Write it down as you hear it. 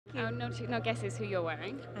Oh, no guesses who you're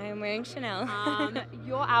wearing. I am wearing Chanel.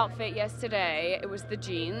 Your outfit yesterday, it was the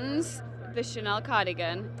jeans, the Chanel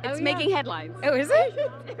cardigan. It's yeah. making headlines. Oh, is it?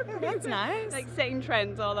 Oh, that's nice. Like setting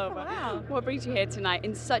trends all over. Wow. What brings you here tonight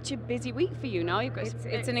in such a busy week for you now? You've got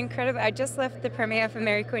It's an incredible. I just left the premiere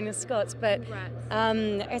for Queen of Scots, but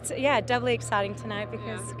it's doubly exciting tonight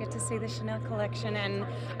because I get to see the Chanel collection, and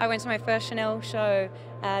I went to my first Chanel show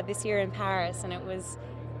this year in Paris, and it was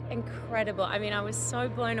incredible. I mean, I was so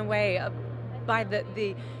blown away by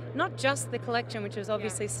the not just the collection, which was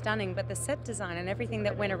obviously stunning, but the set design and everything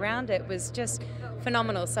that went around it was just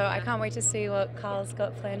phenomenal. So I can't wait to see what Karl's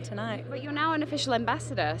got planned tonight. But you're now an official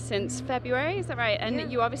ambassador since February, is that right?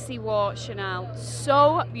 And you obviously wore Chanel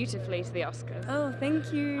so beautifully to the Oscars. Oh,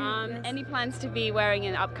 thank you. Yes. Any plans to be wearing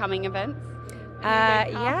in upcoming events?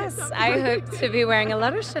 Yes, I hope to be wearing a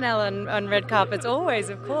lot of Chanel on red carpets, always,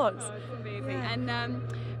 of course. Oh, it's amazing. And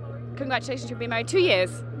congratulations, you've been married 2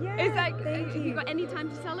 years. Yeah, thank you. Have you got any time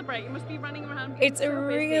to celebrate? You must be running around. It's a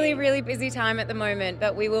really, really busy time at the moment,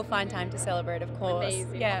 but we will find time to celebrate, of course.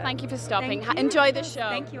 Amazing. Yeah. Well, thank you for stopping. Thank you. Enjoy the show.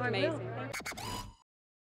 Thank you. I Amazing. will.